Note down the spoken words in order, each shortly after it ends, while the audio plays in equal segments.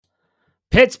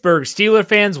Pittsburgh Steelers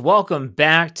fans, welcome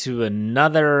back to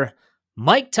another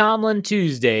Mike Tomlin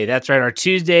Tuesday. That's right, our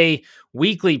Tuesday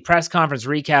weekly press conference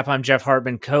recap. I'm Jeff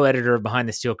Hartman, co-editor of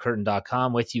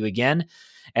BehindTheSteelCurtain.com, with you again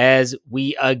as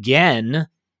we again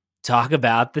talk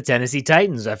about the Tennessee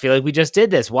Titans. I feel like we just did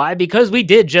this. Why? Because we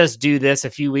did just do this a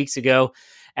few weeks ago.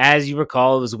 As you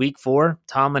recall, it was week 4.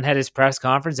 Tomlin had his press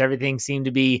conference. Everything seemed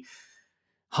to be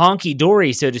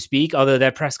honky-dory, so to speak, although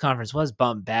that press conference was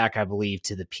bumped back, I believe,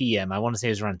 to the PM. I want to say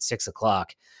it was around 6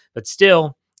 o'clock. But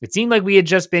still, it seemed like we had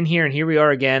just been here, and here we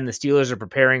are again. The Steelers are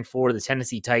preparing for the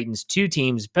Tennessee Titans, 2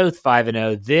 teams, both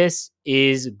 5-0. This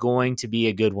is going to be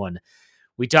a good one.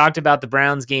 We talked about the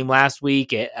Browns game last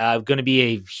week. Going to be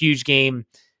a huge game.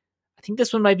 I think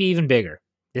this one might be even bigger.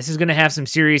 This is going to have some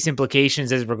serious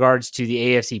implications as regards to the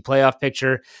AFC playoff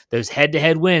picture. Those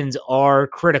head-to-head wins are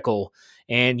critical.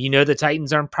 And you know the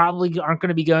Titans aren't going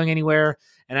to be going anywhere,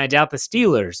 and I doubt the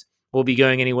Steelers will be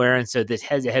going anywhere. And so this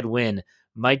head-to-head win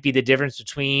might be the difference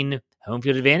between home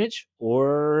field advantage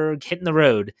or hitting the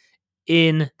road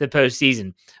in the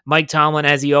postseason. Mike Tomlin,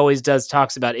 as he always does,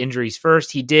 talks about injuries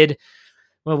first.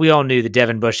 We all knew that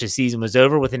Devin Bush's season was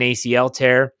over with an ACL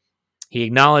tear. He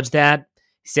acknowledged that.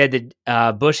 He said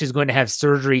that Bush is going to have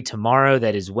surgery tomorrow.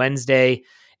 That is Wednesday.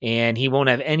 And he won't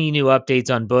have any new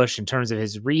updates on Bush in terms of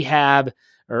his rehab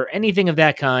or anything of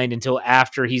that kind until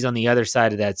after he's on the other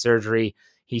side of that surgery.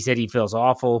 He said he feels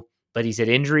awful, but he said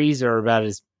injuries are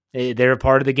they're a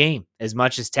part of the game as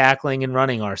much as tackling and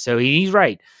running are. So he's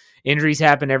right. Injuries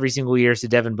happen every single year, so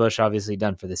Devin Bush obviously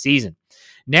done for the season.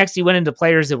 Next, he went into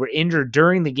players that were injured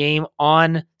during the game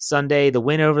on Sunday, the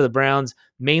win over the Browns,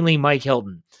 mainly Mike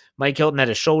Hilton. Mike Hilton had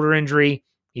a shoulder injury.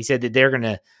 He said that they're going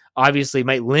to obviously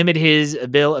might limit his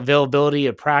availability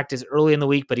of practice early in the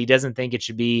week, but he doesn't think it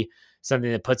should be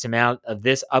something that puts him out of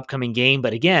this upcoming game.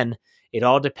 But again, it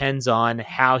all depends on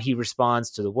how he responds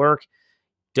to the work.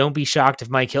 Don't be shocked if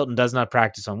Mike Hilton does not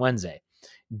practice on Wednesday.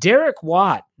 Derek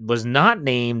Watt was not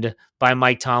named by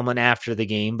Mike Tomlin after the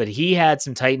game, but he had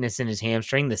some tightness in his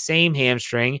hamstring, the same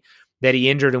hamstring that he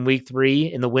injured in week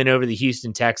 3 in the win over the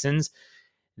Houston Texans.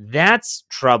 That's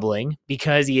troubling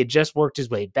because he had just worked his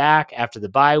way back after the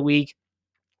bye week.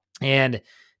 And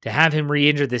to have him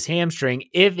re-injure this hamstring,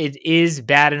 if it is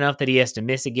bad enough that he has to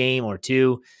miss a game or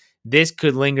 2, this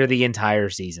could linger the entire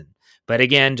season. But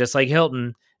again, just like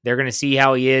Hilton, they're going to see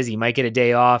how he is. He might get a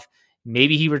day off.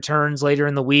 Maybe he returns later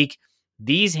in the week.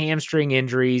 These hamstring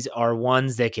injuries are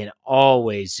ones that can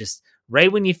always just,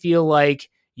 right when you feel like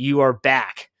you are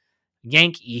back,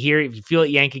 yank, if you feel it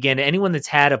yank again. Anyone that's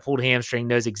had a pulled hamstring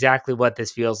knows exactly what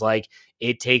this feels like.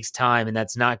 It takes time, and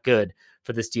that's not good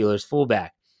for the Steelers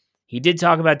fullback. He did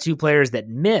talk about 2 players that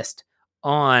missed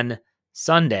on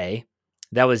Sunday.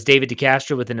 That was David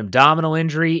DeCastro with an abdominal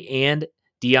injury and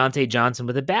Deontay Johnson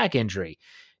with a back injury.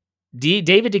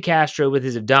 David DeCastro with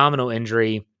his abdominal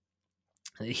injury,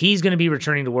 he's going to be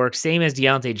returning to work, same as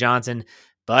Deontay Johnson.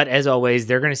 But as always,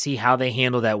 they're going to see how they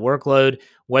handle that workload,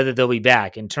 whether they'll be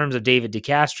back. In terms of David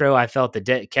DeCastro, I felt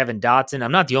that Kevin Dotson,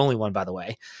 I'm not the only one, by the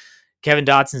way. Kevin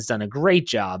Dotson's done a great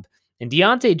job. And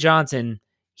Deontay Johnson,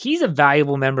 he's a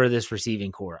valuable member of this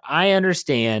receiving corps. I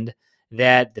understand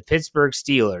that the Pittsburgh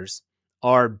Steelers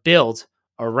are built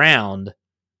around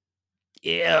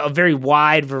a very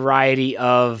wide variety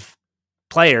of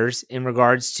players in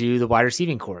regards to the wide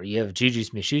receiving corps. You have Juju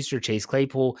Smith-Schuster, Chase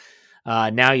Claypool.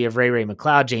 Now you have Ray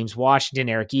McLeod, James Washington,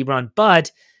 Eric Ebron.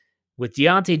 But with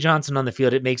Deontay Johnson on the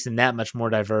field, it makes him that much more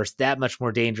diverse, that much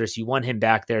more dangerous. You want him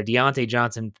back there. Deontay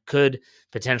Johnson could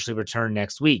potentially return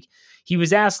next week. He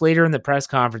was asked later in the press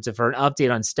conference for an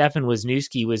update on Stefan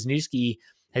Wisniewski. Wisniewski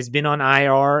has been on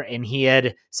IR, and he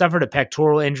had suffered a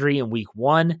pectoral injury in week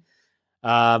 1.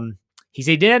 He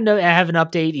said he didn't have an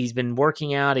update. He's been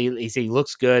working out. He said he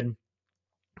looks good.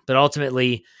 But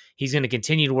ultimately, he's going to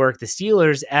continue to work. The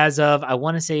Steelers, as of, I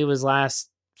want to say it was last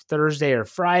Thursday or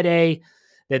Friday,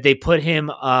 that they took him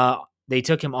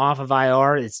off of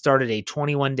IR. It started a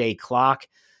 21-day clock.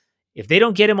 If they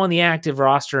don't get him on the active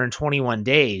roster in 21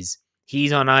 days,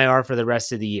 he's on IR for the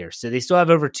rest of the year. So they still have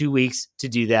over 2 weeks to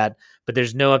do that, but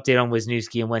there's no update on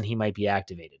Wisniewski and when he might be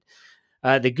activated.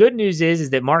 The good news is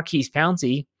that Maurkice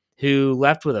Pouncey, who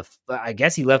left with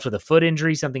a foot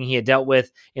injury, something he had dealt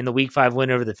with in the Week 5 win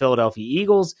over the Philadelphia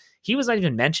Eagles. He was not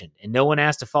even mentioned, and no one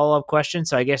asked a follow-up question.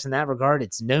 So I guess in that regard,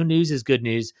 it's no news is good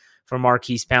news for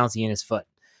Maurkice Pouncey and his foot.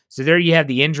 So there you have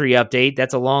the injury update.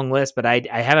 That's a long list, but I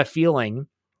have a feeling,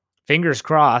 fingers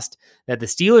crossed, that the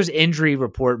Steelers injury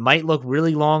report might look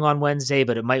really long on Wednesday,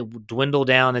 but it might dwindle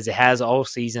down as it has all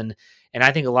season. And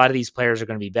I think a lot of these players are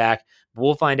going to be back. But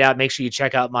we'll find out. Make sure you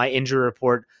check out my injury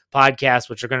report podcast,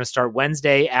 which are going to start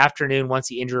Wednesday afternoon once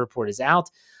the injury report is out.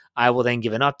 I will then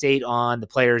give an update on the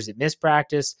players that missed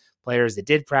practice, players that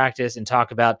did practice, and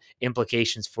talk about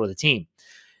implications for the team.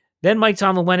 Then Mike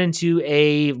Tomlin went into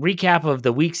a recap of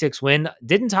the Week 6 win.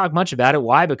 Didn't talk much about it.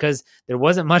 Why? Because there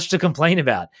wasn't much to complain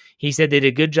about. He said they did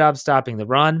a good job stopping the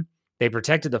run. They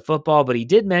protected the football, but he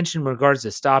did mention in regards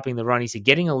to stopping the run, he said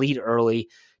getting a lead early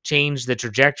changed the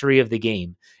trajectory of the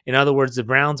game. In other words, the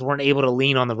Browns weren't able to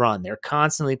lean on the run. They're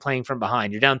constantly playing from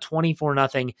behind. You're down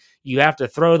 24-0. You have to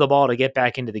throw the ball to get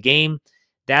back into the game.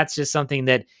 That's just something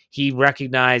that he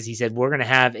recognized. He said, we're going to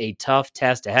have a tough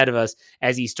test ahead of us,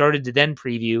 as he started to then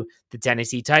preview the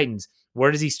Tennessee Titans.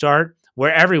 Where does he start?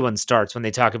 Where everyone starts when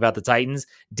they talk about the Titans.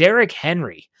 Derrick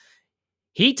Henry.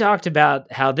 He talked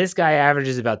about how this guy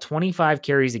averages about 25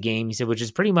 carries a game, he said, which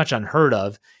is pretty much unheard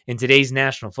of in today's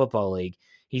National Football League.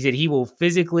 He said he will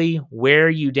physically wear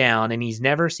you down, and he's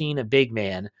never seen a big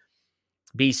man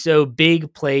be so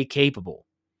big play capable.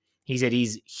 He said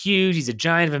he's huge, he's a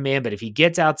giant of a man, but if he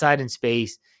gets outside in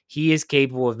space, he is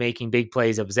capable of making big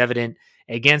plays. That was evident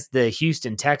against the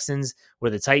Houston Texans,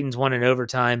 where the Titans won in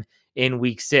overtime in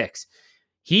Week 6.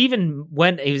 He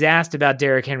was asked about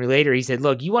Derrick Henry later, he said,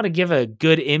 look, you want to give a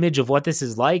good image of what this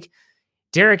is like?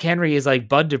 Derrick Henry is like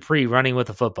Bud Dupree running with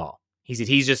a football. He said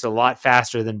he's just a lot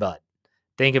faster than Bud.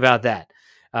 Think about that.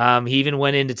 He even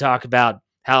went in to talk about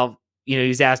how, he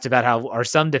was asked about how are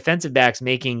some defensive backs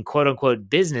making quote unquote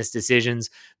business decisions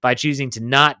by choosing to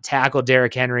not tackle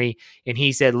Derrick Henry. And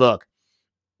he said, look,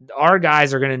 our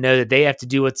guys are going to know that they have to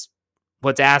do what's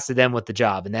asked of them with the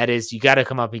job. And that is, you got to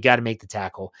come up, you got to make the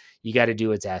tackle. You got to do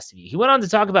what's asked of you. He went on to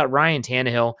talk about Ryan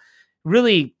Tannehill,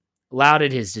 really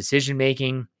lauded his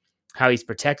decision-making, how he's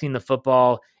protecting the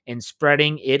football and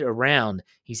spreading it around.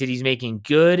 He said he's making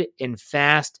good and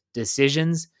fast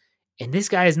decisions. And this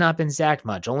guy has not been sacked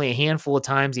much, only a handful of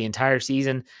times the entire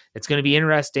season. It's going to be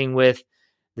interesting with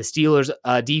the Steelers'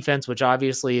 defense, which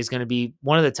obviously is going to be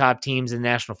one of the top teams in the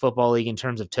National Football League in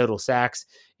terms of total sacks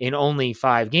in only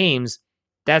 5 games.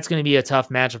 That's going to be a tough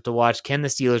matchup to watch. Can the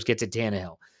Steelers get to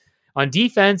Tannehill? On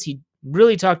defense, he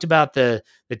really talked about the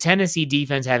Tennessee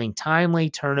defense having timely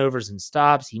turnovers and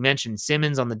stops. He mentioned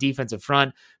Simmons on the defensive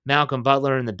front, Malcolm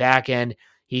Butler in the back end.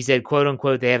 He said, quote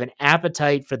unquote, they have an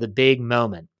appetite for the big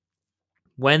moment.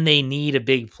 When they need a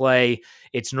big play,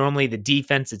 it's normally the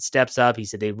defense that steps up. He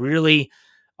said they really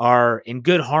are in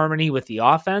good harmony with the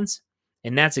offense,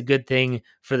 and that's a good thing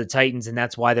for the Titans, and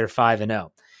that's why they're 5-0.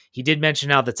 He did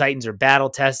mention how the Titans are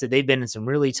battle-tested. They've been in some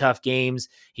really tough games.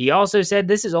 He also said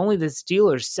this is only the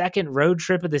Steelers' second road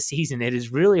trip of the season. It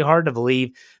is really hard to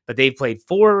believe, but they've played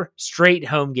 4 straight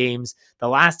home games. The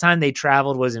last time they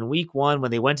traveled was in Week 1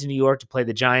 when they went to New York to play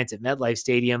the Giants at MetLife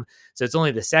Stadium. So it's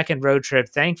only the second road trip.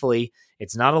 Thankfully,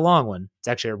 it's not a long one. It's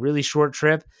actually a really short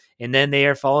trip. And then they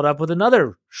are followed up with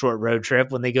another short road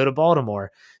trip when they go to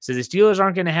Baltimore. So the Steelers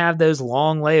aren't going to have those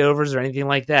long layovers or anything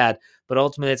like that. But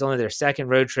ultimately, it's only their second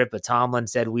road trip. But Tomlin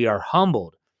said, we are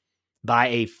humbled by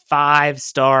a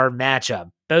 5-star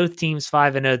matchup. Both teams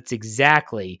 5-0. It's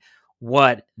exactly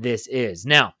what this is.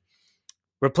 Now,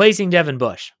 replacing Devin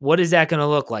Bush, what is that going to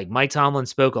look like? Mike Tomlin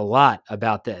spoke a lot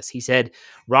about this. He said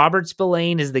Robert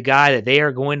Spillane is the guy that they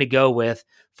are going to go with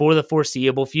for the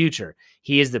foreseeable future.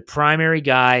 He is the primary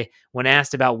guy. When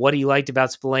asked about what he liked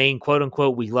about Spillane, quote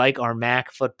unquote, we like our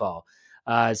MAC football.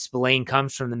 Spillane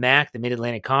comes from the MAC, the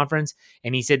Mid-Atlantic Conference,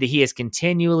 and he said that he has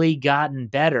continually gotten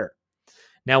better.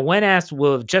 Now, when asked,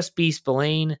 will it just be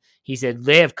Spillane? He said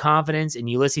they have confidence in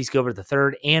Ulysses Gilbert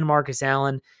III and Marcus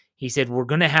Allen. He said, we're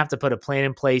going to have to put a plan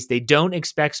in place. They don't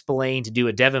expect Spillane to do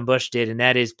what Devin Bush did, and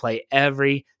that is play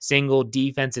every single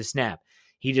defensive snap.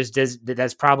 He just does.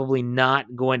 That's probably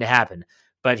not going to happen.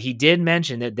 But he did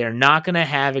mention that they're not going to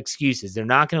have excuses. They're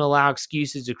not going to allow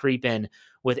excuses to creep in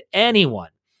with anyone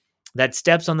that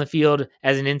steps on the field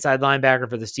as an inside linebacker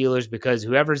for the Steelers, because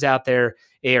whoever's out there,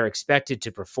 they are expected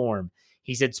to perform.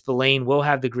 He said Spillane will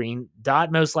have the green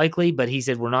dot most likely, but he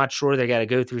said we're not sure. They got to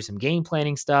go through some game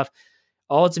planning stuff.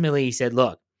 Ultimately, he said,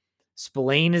 look,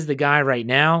 Spillane is the guy right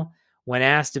now. When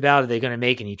asked about are they going to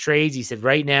make any trades, he said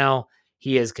right now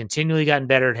he has continually gotten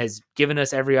better and has given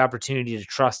us every opportunity to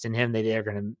trust in him that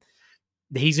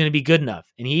he's going to be good enough.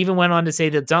 And he even went on to say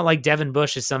that it's not like Devin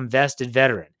Bush is some vested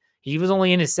veteran. He was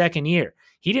only in his second year.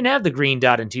 He didn't have the green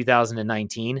dot in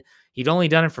 2019. He'd only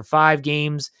done it for 5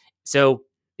 games. So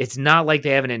it's not like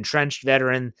they have an entrenched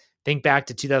veteran. Think back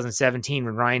to 2017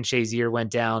 when Ryan Shazier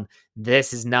went down.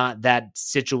 This is not that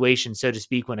situation, so to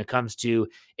speak, when it comes to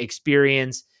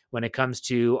experience, when it comes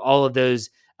to all of those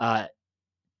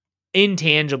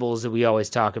intangibles that we always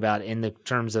talk about in the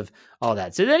terms of all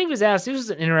that. So then he was asked, this was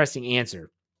an interesting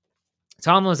answer.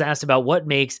 Tomlin was asked about what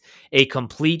makes a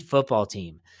complete football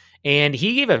team. And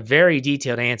he gave a very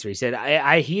detailed answer. He said,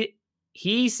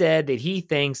 he said that he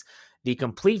thinks the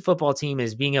complete football team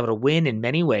is being able to win in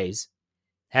many ways,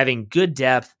 having good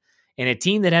depth, and a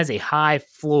team that has a high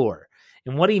floor.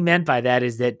 And what he meant by that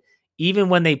is that even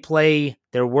when they play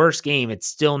their worst game, it's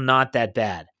still not that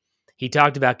bad. He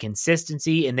talked about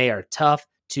consistency, and they are tough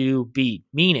to beat,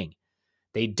 meaning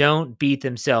they don't beat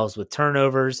themselves with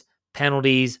turnovers,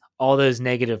 penalties, all those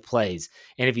negative plays.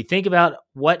 And if you think about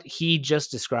what he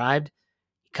just described,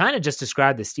 he kind of just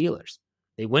described the Steelers.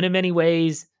 They win in many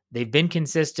ways. They've been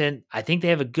consistent. I think they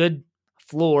have a good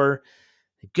floor,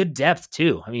 good depth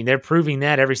too. I mean, they're proving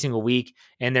that every single week,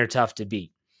 and they're tough to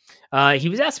beat. He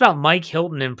was asked about Mike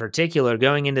Hilton in particular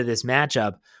going into this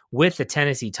matchup with the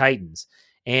Tennessee Titans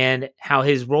and how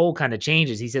his role kind of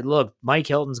changes. He said, look, Mike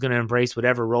Hilton's going to embrace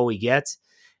whatever role he gets,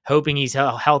 hoping he's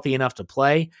healthy enough to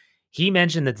play. He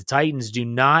mentioned that the Titans do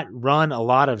not run a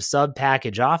lot of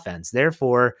sub-package offense.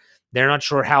 Therefore, they're not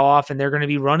sure how often they're going to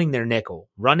be running their nickel,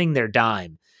 running their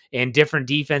dime, and different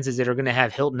defenses that are going to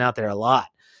have Hilton out there a lot.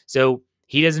 So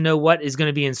he doesn't know what is going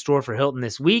to be in store for Hilton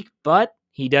this week, but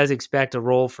he does expect a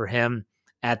role for him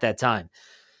at that time.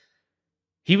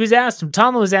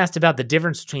 Tomlin was asked about the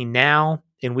difference between now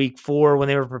and week 4 when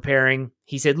they were preparing.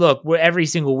 He said, look, every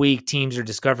single week teams are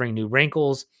discovering new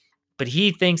wrinkles, but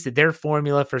he thinks that their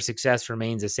formula for success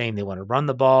remains the same. They want to run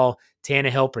the ball,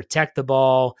 Tannehill protect the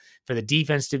ball, for the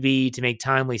defense to make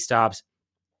timely stops.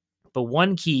 But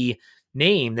one key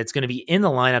name that's going to be in the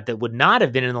lineup that would not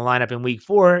have been in the lineup in week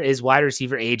 4 is wide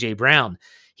receiver A.J. Brown.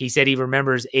 He said he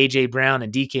remembers A.J. Brown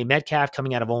and DK Metcalf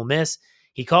coming out of Ole Miss.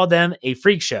 He called them a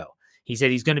freak show. He said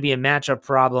he's going to be a matchup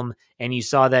problem, and you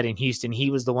saw that in Houston.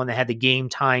 He was the one that had the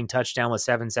game-tying touchdown with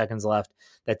 7 seconds left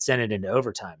that sent it into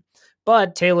overtime.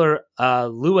 But Taylor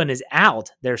Lewan is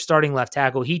out, their starting left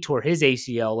tackle. He tore his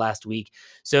ACL last week.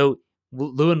 So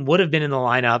Lewan would have been in the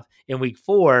lineup in week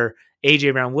 4.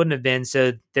 A.J. Brown wouldn't have been.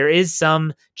 So there is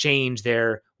some change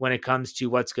there when it comes to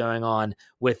what's going on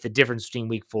with the difference between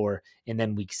week 4 and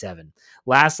then week 7.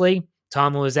 Lastly,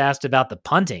 Tomlin was asked about the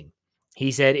punting.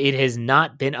 He said it has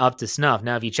not been up to snuff.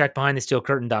 Now, if you check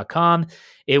BehindTheSteelCurtain.com,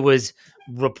 it was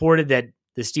reported that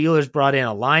the Steelers brought in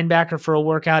a linebacker for a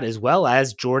workout as well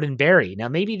as Jordan Berry. Now,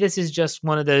 maybe this is just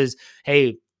one of those,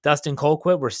 hey, Dustin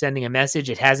Colquitt, we're sending a message.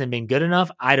 It hasn't been good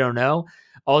enough. I don't know.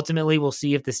 Ultimately, we'll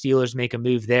see if the Steelers make a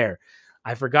move there.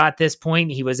 I forgot this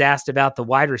point. He was asked about the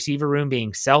wide receiver room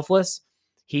being selfless.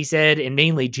 He said, and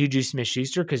mainly Juju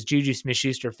Smith-Schuster, because Juju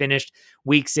Smith-Schuster finished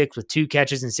week 6 with 2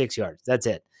 catches and 6 yards. That's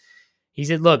it. He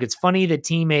said, look, it's funny that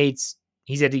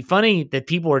funny that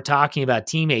people are talking about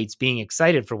teammates being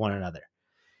excited for one another.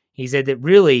 He said that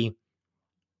really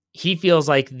he feels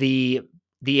like the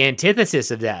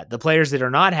antithesis of that, the players that are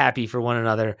not happy for one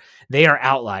another, they are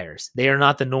outliers. They are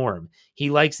not the norm. He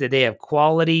likes that they have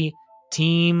quality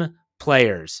team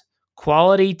players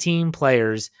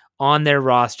on their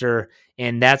roster.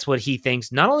 And that's what he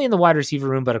thinks, not only in the wide receiver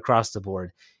room, but across the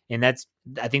board. And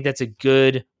I think that's a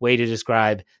good way to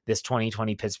describe this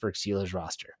 2020 Pittsburgh Steelers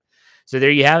roster. So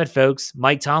there you have it, folks.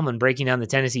 Mike Tomlin breaking down the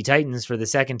Tennessee Titans for the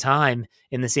second time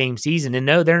in the same season. And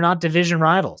no, they're not division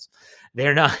rivals.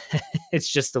 They're not.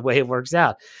 It's just the way it works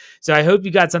out. So I hope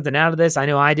you got something out of this. I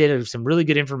know I did. Some really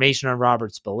good information on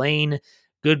Robert Spillane,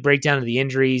 good breakdown of the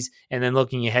injuries, and then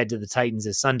looking ahead to the Titans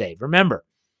this Sunday. Remember,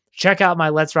 check out my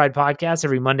Let's Ride podcast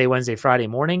every Monday, Wednesday, Friday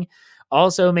morning.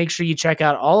 Also, make sure you check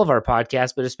out all of our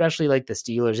podcasts, but especially like the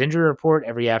Steelers Injury Report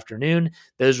every afternoon.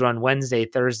 Those run Wednesday,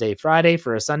 Thursday, Friday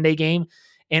for a Sunday game.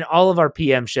 And all of our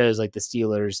PM shows like the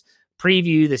Steelers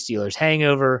Preview, the Steelers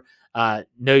Hangover,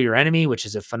 Know Your Enemy, which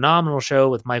is a phenomenal show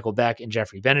with Michael Beck and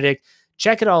Jeffrey Benedict.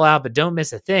 Check it all out, but don't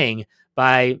miss a thing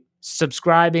by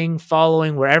subscribing,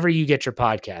 following wherever you get your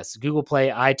podcasts. Google Play,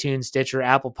 iTunes, Stitcher,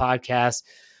 Apple Podcasts,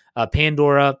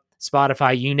 Pandora,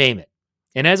 Spotify, you name it.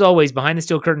 And as always,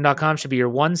 BehindTheSteelCurtain.com should be your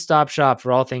one-stop shop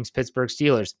for all things Pittsburgh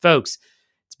Steelers. Folks,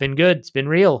 it's been good. It's been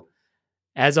real.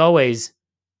 As always,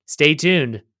 stay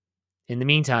tuned. In the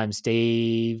meantime,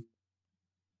 stay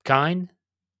kind,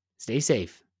 stay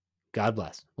safe. God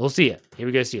bless. We'll see you. Here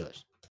we go, Steelers.